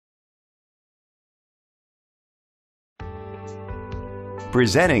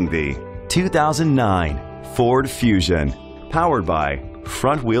Presenting the 2009 Ford Fusion. Powered by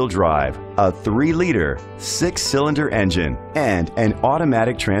front-wheel drive, a 3-liter, 6-cylinder engine, and an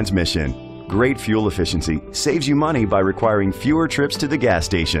automatic transmission. Great fuel efficiency saves you money by requiring fewer trips to the gas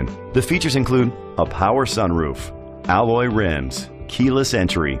station. The features include a power sunroof, alloy rims, keyless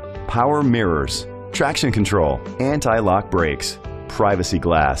entry, power mirrors, traction control, anti-lock brakes, privacy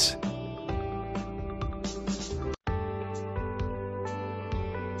glass.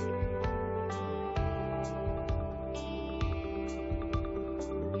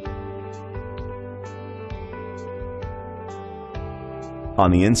 On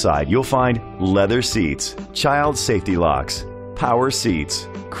the inside, you'll find leather seats, child safety locks, power seats,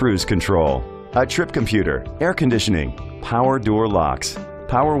 cruise control, a trip computer, air conditioning, power door locks,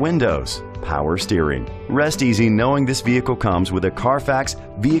 power windows, power steering. Rest easy knowing this vehicle comes with a Carfax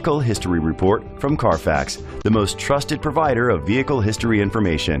Vehicle History Report from Carfax, the most trusted provider of vehicle history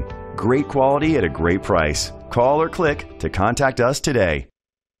information. Great quality at a great price. Call or click to contact us today.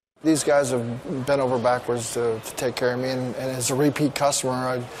 These guys have bent over backwards to take care of me, and as a repeat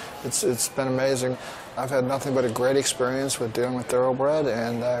customer, it's been amazing. I've had nothing but a great experience with dealing with Thoroughbred,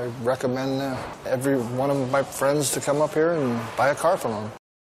 and I recommend every one of my friends to come up here and buy a car from them.